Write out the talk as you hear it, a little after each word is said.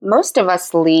Most of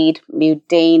us lead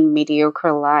mundane,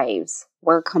 mediocre lives.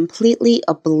 We're completely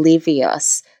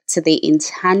oblivious to the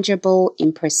intangible,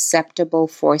 imperceptible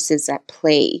forces at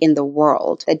play in the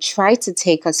world that try to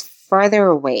take us further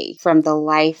away from the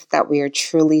life that we are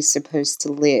truly supposed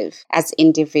to live as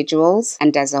individuals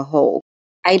and as a whole.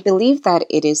 I believe that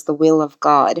it is the will of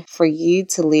God for you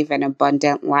to live an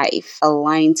abundant life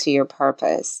aligned to your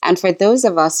purpose. And for those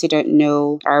of us who don't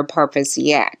know our purpose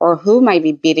yet, or who might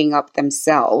be beating up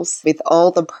themselves with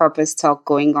all the purpose talk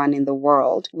going on in the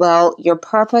world, well, your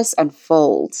purpose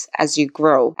unfolds as you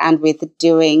grow and with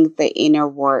doing the inner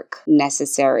work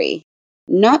necessary.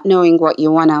 Not knowing what you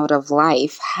want out of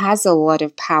life has a lot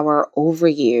of power over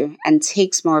you and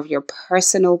takes more of your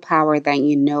personal power than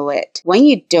you know it. When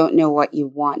you don't know what you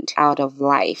want out of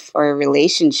life or a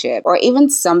relationship or even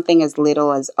something as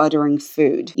little as ordering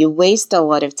food, you waste a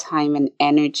lot of time and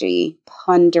energy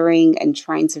pondering and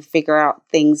trying to figure out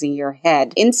things in your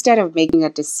head instead of making a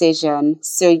decision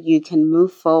so you can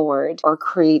move forward or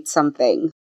create something.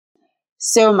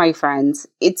 So, my friends,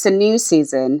 it's a new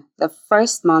season. The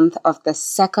first month of the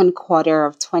second quarter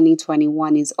of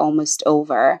 2021 is almost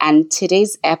over, and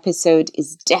today's episode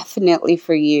is definitely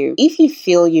for you. If you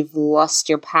feel you've lost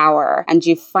your power and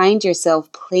you find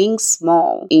yourself playing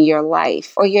small in your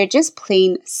life, or you're just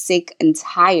plain sick and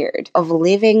tired of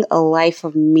living a life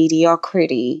of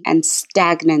mediocrity and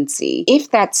stagnancy,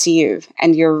 if that's you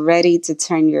and you're ready to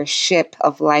turn your ship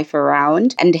of life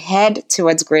around and head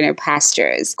towards greener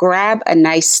pastures, grab a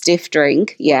nice stiff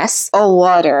drink, yes, or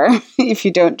water if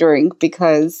you don't drink,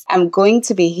 because I'm going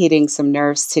to be hitting some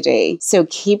nerves today. So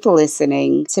keep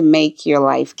listening to make your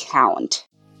life count.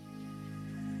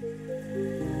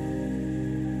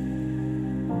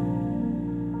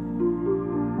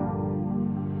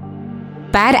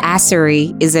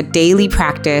 Badassery is a daily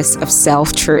practice of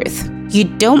self-truth. You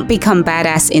don't become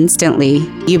badass instantly.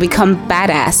 You become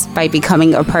badass by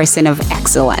becoming a person of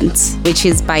excellence, which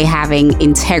is by having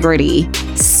integrity,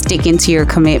 sticking to your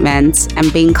commitments,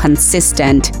 and being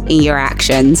consistent in your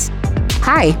actions.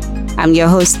 Hi, I'm your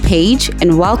host, Paige,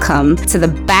 and welcome to the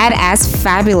Badass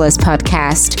Fabulous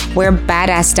podcast, where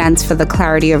badass stands for the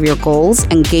clarity of your goals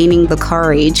and gaining the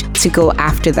courage to go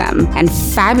after them, and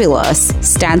fabulous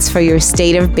stands for your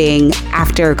state of being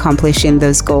after accomplishing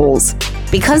those goals.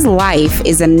 Because life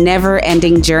is a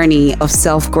never-ending journey of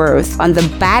self-growth, on the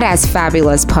Badass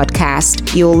Fabulous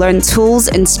podcast, you'll learn tools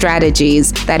and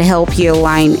strategies that help you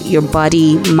align your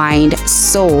body, mind,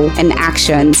 soul, and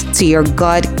actions to your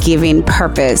God-given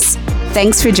purpose.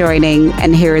 Thanks for joining,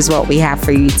 and here is what we have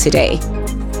for you today.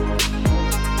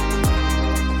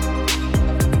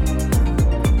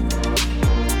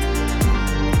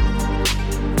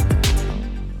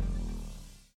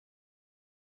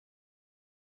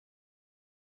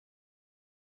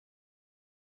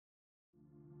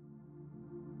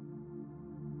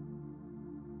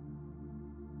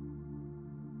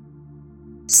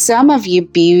 Some of you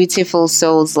beautiful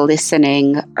souls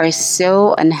listening are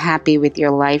so unhappy with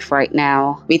your life right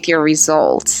now, with your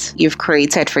results you've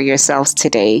created for yourselves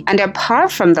today. And apart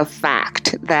from the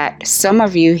fact that some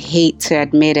of you hate to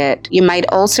admit it, you might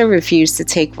also refuse to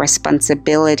take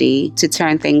responsibility to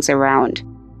turn things around.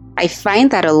 I find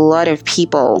that a lot of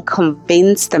people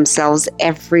convince themselves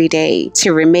every day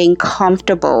to remain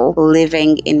comfortable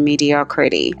living in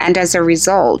mediocrity. And as a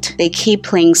result, they keep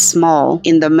playing small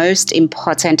in the most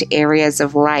important areas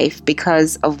of life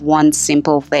because of one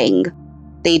simple thing.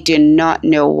 They do not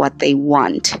know what they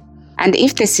want. And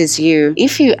if this is you,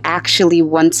 if you actually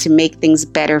want to make things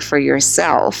better for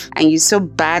yourself and you so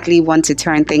badly want to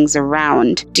turn things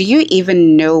around, do you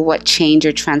even know what change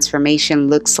or transformation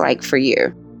looks like for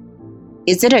you?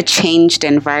 Is it a changed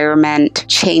environment,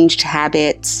 changed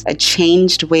habits, a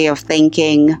changed way of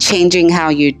thinking, changing how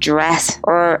you dress,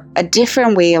 or a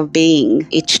different way of being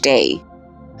each day?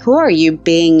 Who are you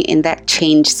being in that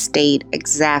changed state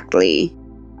exactly?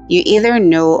 You either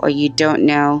know or you don't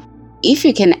know. If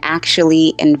you can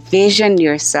actually envision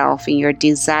yourself in your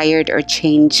desired or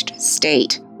changed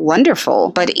state,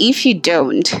 wonderful. But if you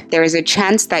don't, there is a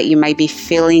chance that you might be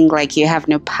feeling like you have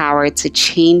no power to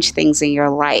change things in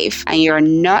your life, and your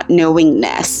not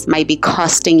knowingness might be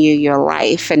costing you your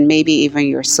life and maybe even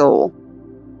your soul.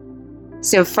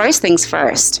 So first things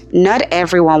first, not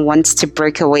everyone wants to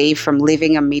break away from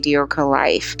living a mediocre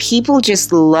life. People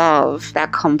just love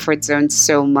that comfort zone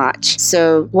so much.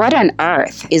 So what on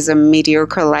earth is a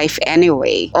mediocre life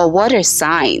anyway? Or what are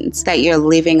signs that you're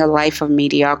living a life of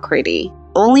mediocrity?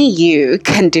 Only you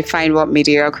can define what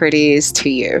mediocrity is to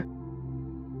you.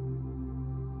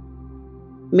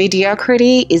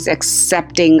 Mediocrity is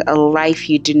accepting a life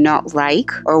you do not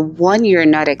like or one you're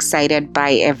not excited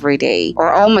by every day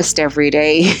or almost every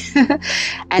day.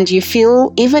 And you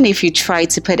feel even if you try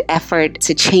to put effort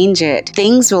to change it,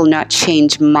 things will not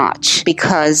change much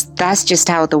because that's just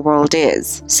how the world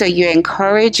is. So you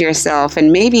encourage yourself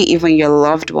and maybe even your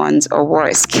loved ones or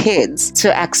worse, kids,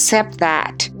 to accept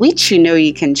that, which you know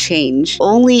you can change,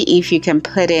 only if you can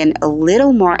put in a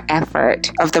little more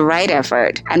effort of the right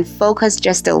effort and focus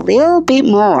just a little bit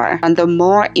more on the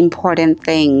more important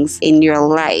things in your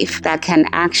life that can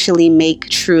actually make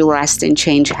true lasting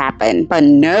change happen. But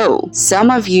no, some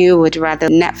of you would rather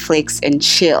Netflix and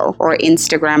chill or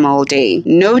Instagram all day.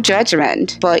 No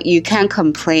judgment, but you can't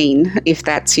complain if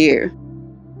that's you.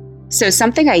 So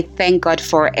something I thank God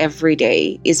for every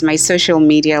day is my social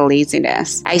media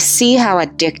laziness. I see how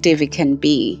addictive it can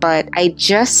be, but I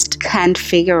just can't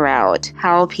figure out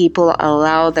how people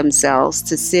allow themselves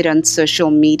to sit on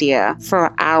social media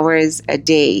for hours a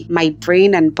day. My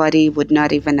brain and body would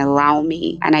not even allow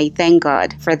me, and I thank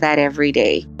God for that every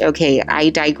day. Okay, I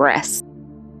digress.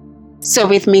 So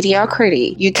with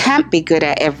mediocrity, you can't be good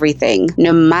at everything,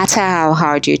 no matter how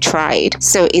hard you tried.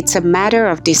 So it's a matter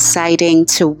of deciding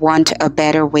to want a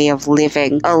better way of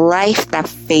living, a life that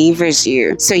favors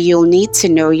you. So you'll need to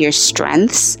know your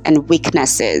strengths and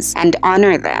weaknesses and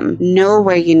honor them. Know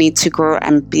where you need to grow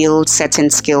and build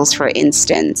certain skills, for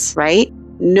instance, right?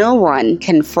 No one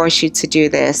can force you to do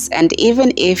this, and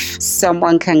even if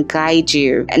someone can guide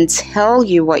you and tell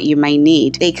you what you might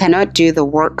need, they cannot do the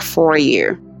work for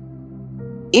you.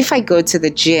 If I go to the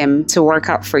gym to work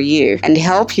out for you and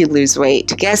help you lose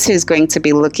weight, guess who's going to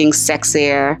be looking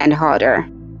sexier and hotter?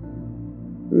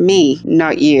 Me,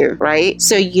 not you, right?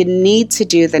 So you need to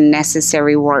do the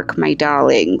necessary work, my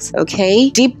darlings, okay?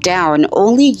 Deep down,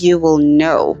 only you will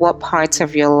know what parts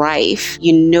of your life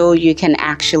you know you can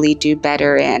actually do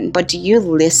better in. But do you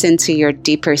listen to your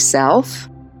deeper self?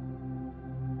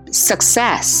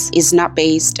 Success is not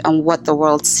based on what the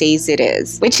world says it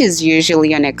is, which is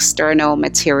usually on external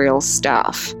material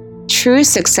stuff. True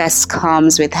success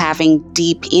comes with having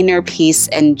deep inner peace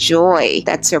and joy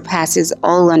that surpasses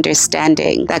all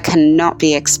understanding, that cannot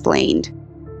be explained.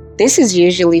 This is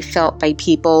usually felt by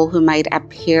people who might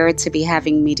appear to be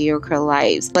having mediocre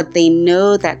lives, but they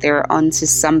know that they're onto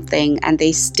something and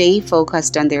they stay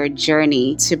focused on their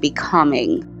journey to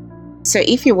becoming. So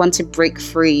if you want to break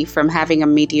free from having a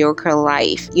mediocre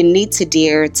life, you need to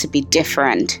dare to be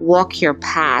different, walk your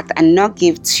path, and not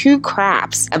give two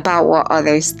craps about what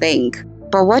others think.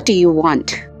 But what do you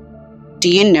want?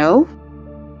 Do you know?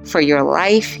 For your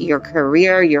life, your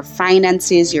career, your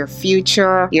finances, your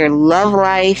future, your love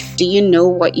life, do you know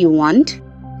what you want?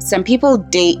 Some people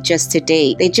date just to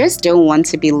date. They just don't want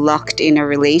to be locked in a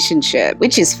relationship,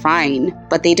 which is fine,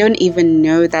 but they don't even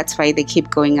know that's why they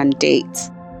keep going on dates.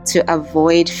 To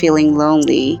avoid feeling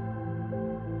lonely.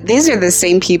 These are the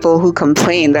same people who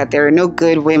complain that there are no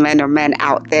good women or men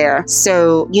out there.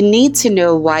 So you need to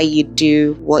know why you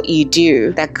do what you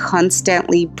do that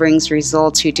constantly brings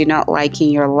results you do not like in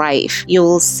your life. You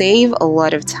will save a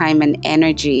lot of time and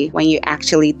energy when you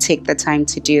actually take the time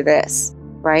to do this,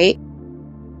 right?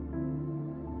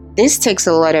 This takes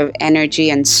a lot of energy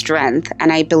and strength,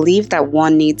 and I believe that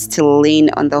one needs to lean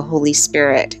on the Holy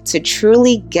Spirit to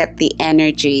truly get the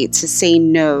energy to say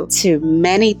no to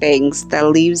many things that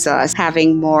leaves us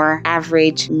having more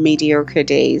average, mediocre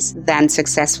days than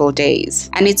successful days.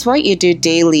 And it's what you do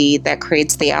daily that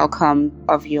creates the outcome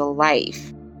of your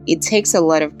life. It takes a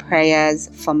lot of prayers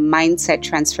for mindset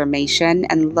transformation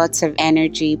and lots of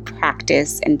energy,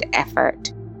 practice, and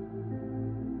effort.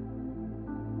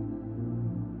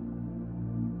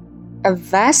 A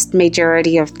vast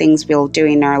majority of things we'll do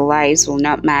in our lives will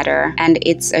not matter, and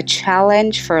it's a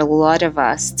challenge for a lot of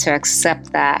us to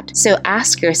accept that. So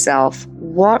ask yourself,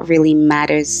 what really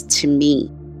matters to me?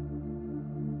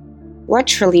 What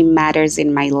truly matters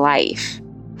in my life?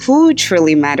 Who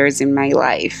truly matters in my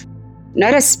life?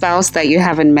 Not a spouse that you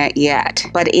haven't met yet,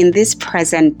 but in this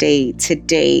present day,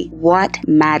 today, what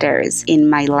matters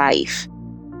in my life?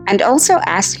 And also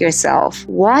ask yourself,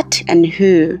 what and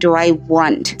who do I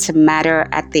want to matter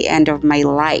at the end of my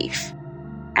life?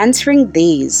 Answering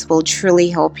these will truly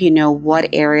help you know what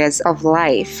areas of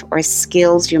life or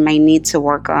skills you might need to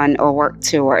work on or work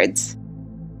towards.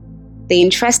 The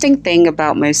interesting thing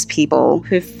about most people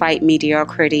who fight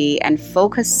mediocrity and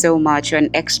focus so much on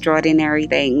extraordinary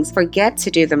things forget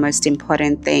to do the most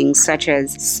important things, such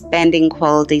as spending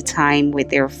quality time with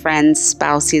their friends,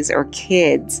 spouses, or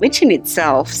kids, which in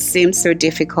itself seems so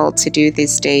difficult to do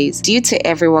these days due to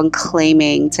everyone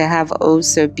claiming to have oh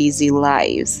so busy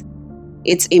lives.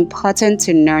 It's important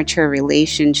to nurture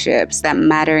relationships that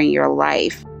matter in your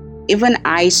life. Even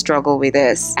I struggle with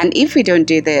this. And if we don't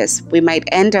do this, we might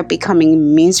end up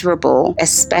becoming miserable,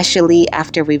 especially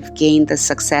after we've gained the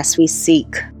success we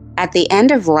seek. At the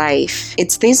end of life,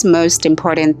 it's these most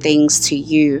important things to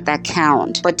you that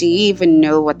count. But do you even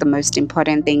know what the most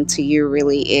important thing to you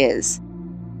really is?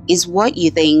 Is what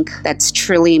you think that's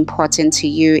truly important to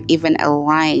you even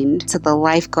aligned to the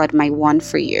life God might want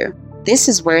for you? This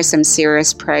is where some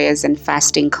serious prayers and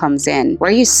fasting comes in, where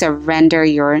you surrender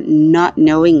your not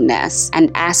knowingness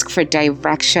and ask for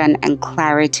direction and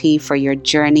clarity for your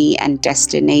journey and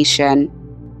destination.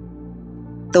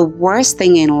 The worst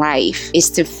thing in life is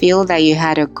to feel that you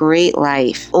had a great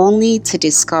life, only to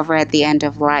discover at the end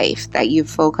of life that you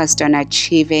focused on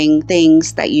achieving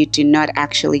things that you do not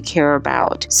actually care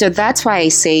about. So that's why I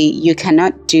say you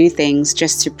cannot do things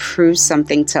just to prove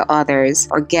something to others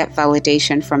or get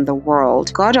validation from the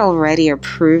world. God already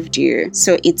approved you,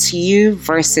 so it's you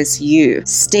versus you.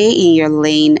 Stay in your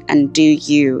lane and do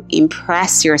you.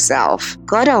 Impress yourself.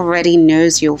 God already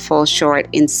knows you'll fall short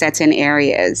in certain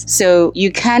areas, so you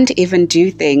can't even do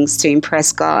things to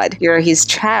impress God. You're His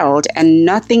child, and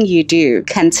nothing you do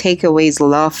can take away His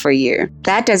love for you.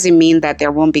 That doesn't mean that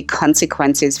there won't be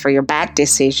consequences for your bad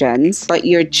decisions, but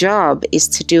your job is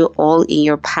to do all in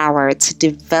your power to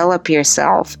develop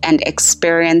yourself and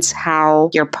experience how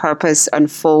your purpose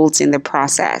unfolds in the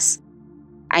process.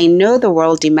 I know the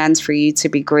world demands for you to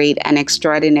be great and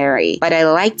extraordinary, but I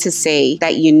like to say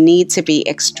that you need to be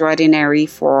extraordinary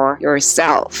for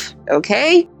yourself,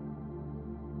 okay?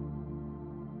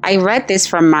 I read this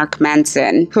from Mark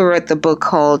Manson, who wrote the book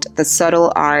called The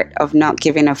Subtle Art of Not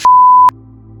Giving a F***.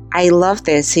 I love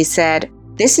this. He said,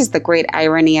 "This is the great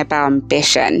irony about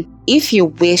ambition. If you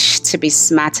wish to be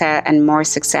smarter and more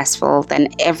successful than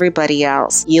everybody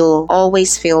else, you'll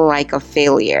always feel like a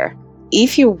failure.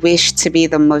 If you wish to be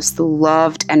the most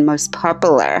loved and most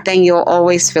popular, then you'll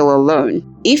always feel alone.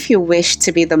 If you wish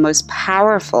to be the most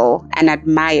powerful and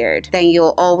admired, then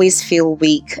you'll always feel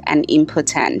weak and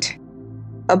impotent."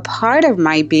 A part of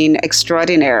my being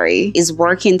extraordinary is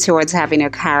working towards having a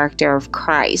character of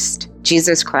Christ,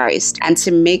 Jesus Christ, and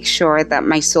to make sure that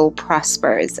my soul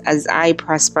prospers as I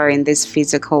prosper in this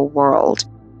physical world.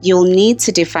 You'll need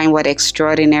to define what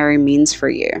extraordinary means for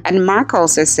you. And Mark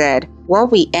also said,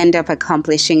 what we end up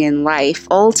accomplishing in life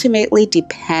ultimately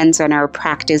depends on our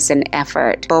practice and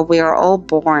effort, but we are all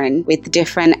born with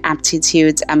different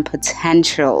aptitudes and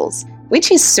potentials, which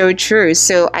is so true.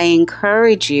 So I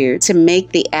encourage you to make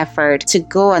the effort to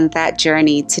go on that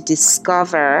journey to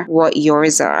discover what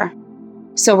yours are.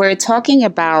 So we're talking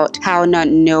about how not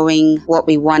knowing what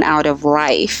we want out of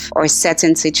life or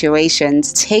certain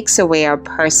situations takes away our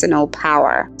personal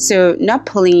power. So not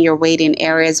pulling your weight in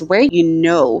areas where you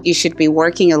know you should be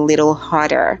working a little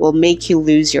harder will make you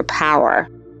lose your power.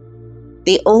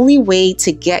 The only way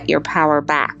to get your power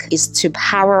back is to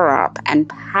power up and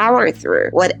power through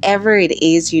whatever it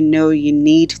is you know you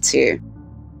need to.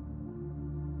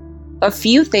 A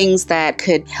few things that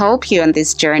could help you on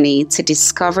this journey to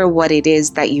discover what it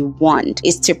is that you want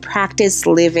is to practice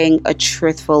living a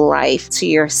truthful life to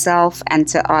yourself and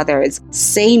to others.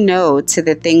 Say no to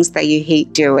the things that you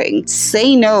hate doing.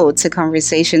 Say no to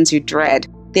conversations you dread.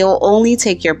 They'll only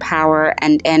take your power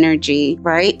and energy,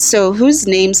 right? So whose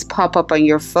names pop up on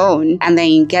your phone and then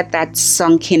you get that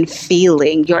sunken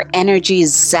feeling, your energy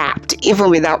is zapped even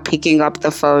without picking up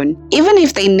the phone. Even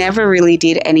if they never really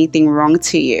did anything wrong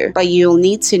to you, but you'll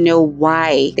need to know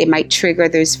why they might trigger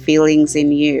those feelings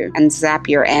in you and zap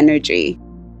your energy.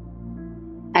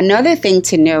 Another thing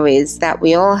to know is that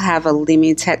we all have a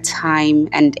limited time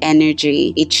and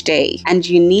energy each day, and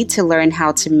you need to learn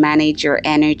how to manage your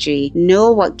energy.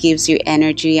 Know what gives you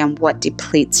energy and what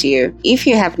depletes you. If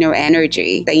you have no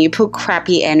energy, then you put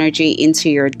crappy energy into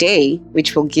your day,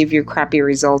 which will give you crappy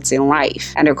results in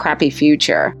life and a crappy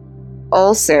future.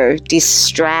 Also,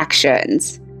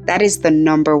 distractions. That is the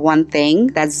number one thing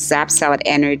that zaps out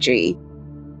energy.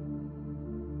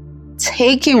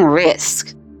 Taking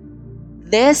risks.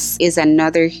 This is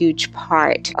another huge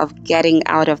part of getting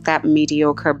out of that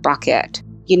mediocre bucket.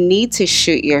 You need to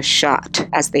shoot your shot,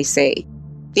 as they say.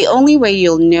 The only way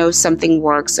you'll know something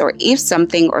works or if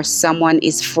something or someone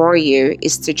is for you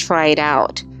is to try it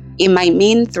out. It might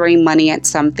mean throwing money at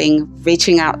something,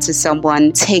 reaching out to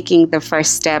someone, taking the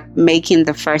first step, making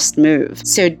the first move.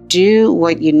 So do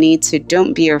what you need to.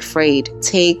 Don't be afraid.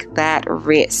 Take that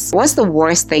risk. What's the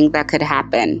worst thing that could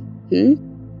happen?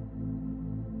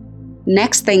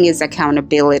 Next thing is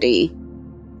accountability.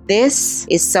 This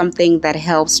is something that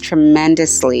helps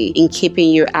tremendously in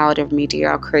keeping you out of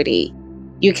mediocrity.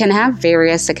 You can have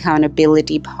various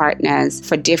accountability partners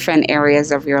for different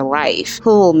areas of your life who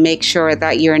will make sure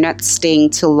that you're not staying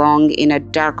too long in a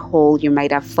dark hole you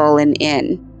might have fallen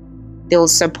in. They'll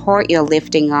support your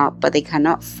lifting up, but they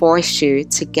cannot force you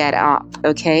to get up,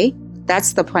 okay?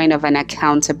 That's the point of an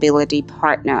accountability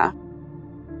partner.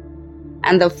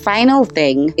 And the final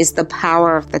thing is the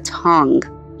power of the tongue,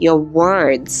 your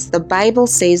words. The Bible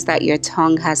says that your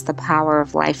tongue has the power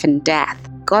of life and death.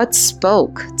 God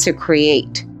spoke to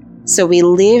create. So we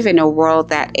live in a world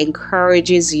that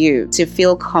encourages you to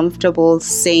feel comfortable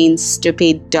saying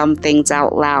stupid, dumb things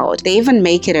out loud. They even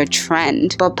make it a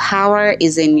trend. But power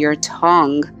is in your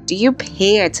tongue. Do you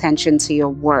pay attention to your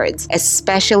words,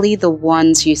 especially the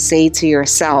ones you say to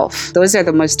yourself? Those are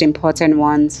the most important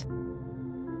ones.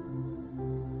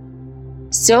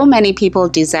 So many people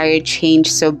desire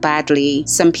change so badly.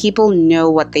 Some people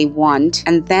know what they want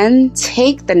and then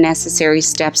take the necessary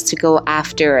steps to go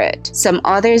after it. Some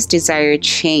others desire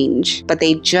change, but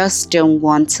they just don't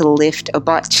want to lift a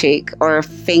butt cheek or a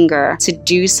finger to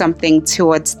do something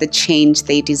towards the change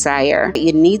they desire.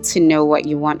 You need to know what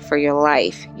you want for your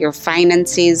life, your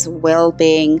finances,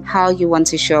 well-being, how you want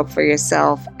to show up for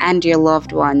yourself and your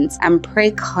loved ones, and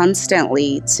pray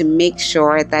constantly to make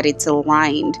sure that it's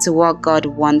aligned to what God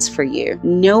wants for you.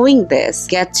 Knowing this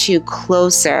gets you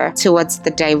closer towards the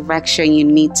direction you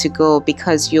need to go,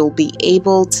 because you'll be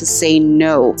able to say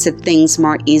no to things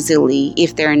more easily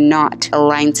if they're not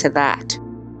aligned to that.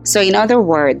 So in other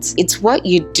words, it's what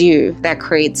you do that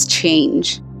creates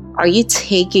change. Are you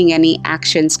taking any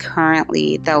actions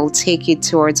currently that will take you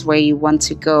towards where you want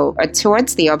to go, or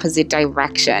towards the opposite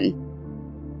direction?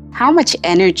 How much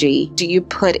energy do you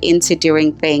put into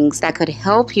doing things that could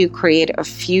help you create a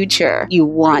future you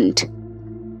want?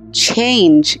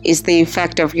 Change is the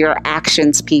effect of your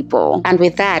actions, people. And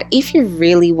with that, if you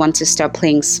really want to stop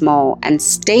playing small and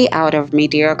stay out of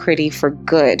mediocrity for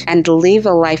good and live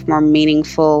a life more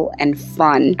meaningful and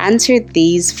fun, answer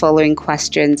these following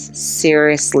questions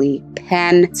seriously,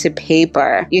 pen to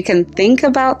paper. You can think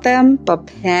about them, but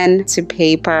pen to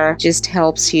paper just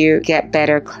helps you get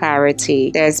better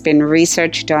clarity. There's been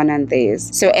research done on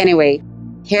these. So anyway,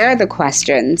 here are the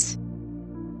questions.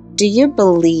 Do you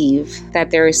believe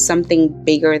that there is something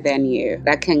bigger than you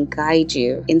that can guide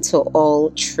you into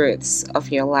all truths of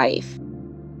your life?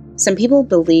 Some people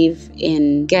believe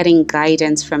in getting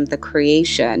guidance from the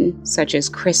creation, such as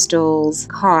crystals,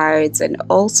 cards, and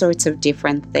all sorts of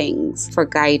different things for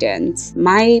guidance.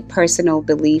 My personal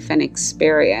belief and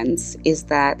experience is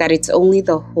that it's only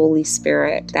the Holy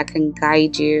Spirit that can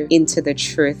guide you into the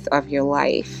truth of your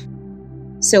life.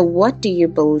 So what do you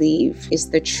believe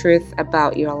is the truth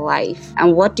about your life?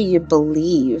 And what do you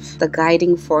believe the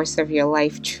guiding force of your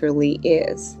life truly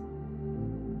is?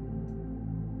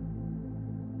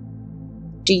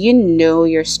 Do you know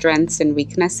your strengths and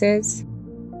weaknesses?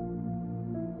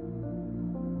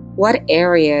 What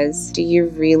areas do you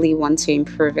really want to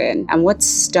improve in? And what's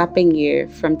stopping you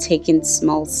from taking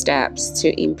small steps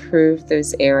to improve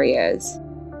those areas?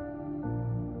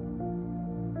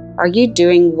 Are you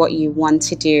doing what you want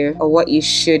to do or what you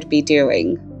should be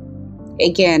doing?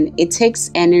 Again, it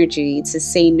takes energy to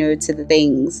say no to the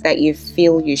things that you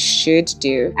feel you should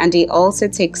do. And it also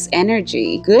takes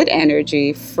energy, good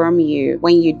energy from you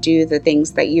when you do the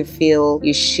things that you feel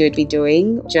you should be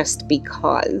doing just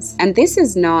because. And this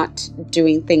is not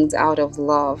doing things out of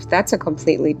love. That's a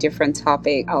completely different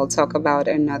topic I'll talk about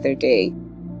another day.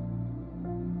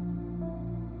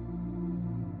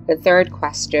 The third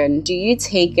question, do you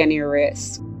take any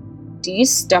risk? Do you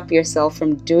stop yourself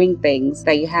from doing things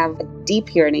that you have a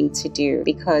deep yearning to do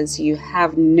because you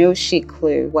have no shit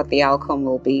clue what the outcome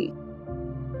will be?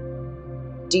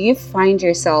 Do you find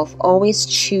yourself always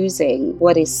choosing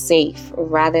what is safe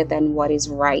rather than what is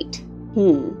right?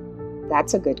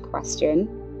 That's a good question.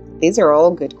 These are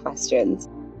all good questions.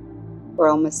 We're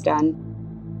almost done.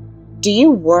 Do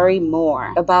you worry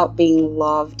more about being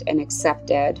loved and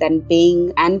accepted than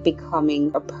being and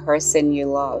becoming a person you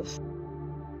love?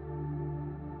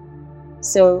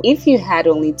 So if you had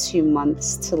only 2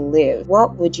 months to live,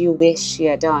 what would you wish you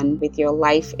had done with your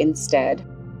life instead?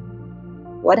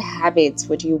 What habits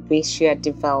would you wish you had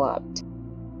developed?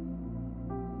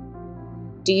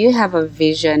 Do you have a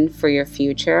vision for your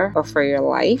future or for your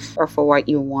life or for what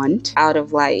you want out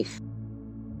of life?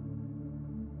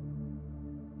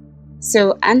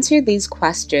 So answer these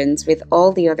questions with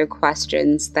all the other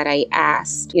questions that I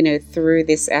asked, through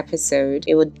this episode.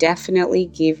 It would definitely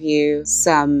give you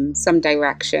some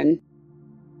direction.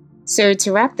 So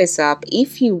to wrap this up,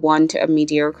 if you want a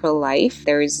mediocre life,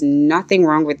 there is nothing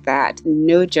wrong with that.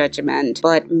 No judgment.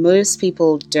 But most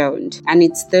people don't. And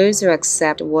it's those who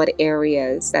accept what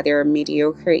areas that they're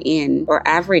mediocre in or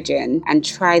average in and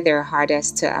try their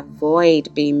hardest to avoid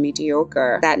being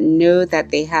mediocre that know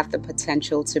that they have the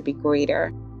potential to be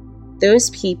greater. Those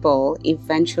people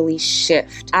eventually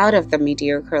shift out of the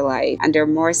mediocre life and are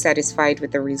more satisfied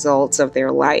with the results of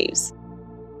their lives.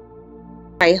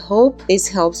 I hope this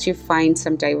helps you find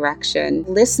some direction.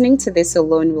 Listening to this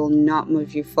alone will not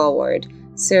move you forward.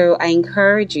 So I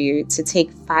encourage you to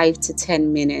take 5 to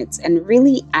 10 minutes and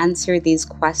really answer these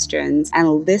questions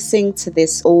and listen to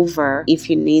this over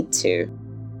if you need to.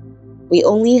 We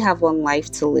only have one life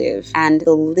to live, and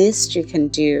the least you can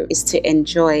do is to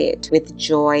enjoy it with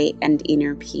joy and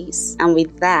inner peace. And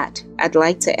with that, I'd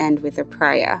like to end with a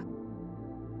prayer.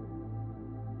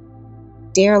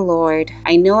 Dear Lord,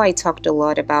 I know I talked a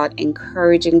lot about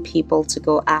encouraging people to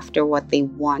go after what they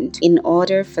want in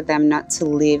order for them not to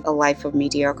live a life of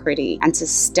mediocrity and to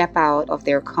step out of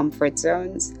their comfort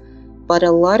zones. But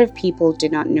a lot of people do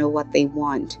not know what they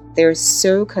want. They're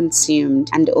so consumed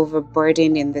and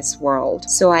overburdened in this world.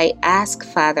 So I ask,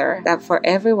 Father, that for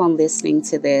everyone listening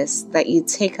to this, that you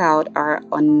take out our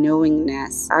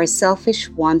unknowingness, our selfish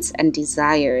wants and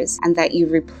desires, and that you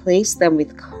replace them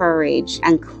with courage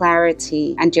and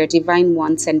clarity and your divine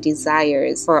wants and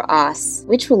desires for us,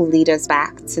 which will lead us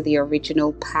back to the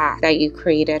original path that you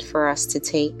created for us to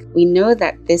take. We know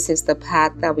that this is the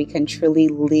path that we can truly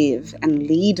live and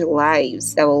lead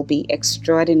lives that will be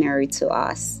extraordinary to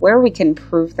us, where we can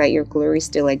prove that your glory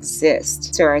still exists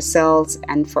to ourselves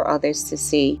and for others to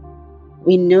see.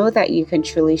 We know that you can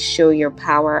truly show your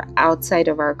power outside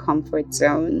of our comfort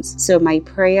zones. So my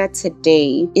prayer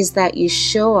today is that you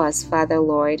show us, Father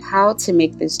Lord, how to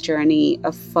make this journey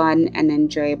a fun and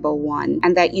enjoyable one,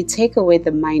 and that you take away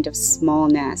the mind of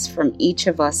smallness from each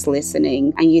of us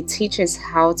listening, and you teach us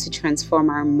how to transform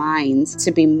our minds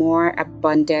to be more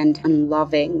abundant and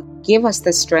loving. Give us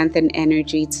the strength and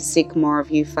energy to seek more of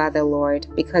you, Father Lord,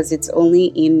 because it's only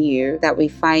in you that we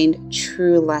find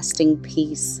true lasting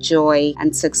peace, joy,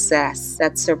 and success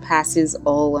that surpasses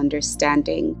all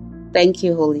understanding. Thank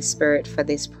you, Holy Spirit, for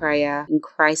this prayer. In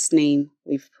Christ's name,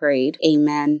 we've prayed.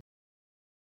 Amen.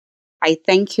 I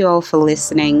thank you all for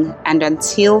listening, and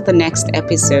until the next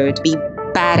episode, be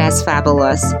badass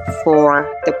fabulous for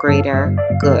the greater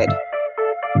good.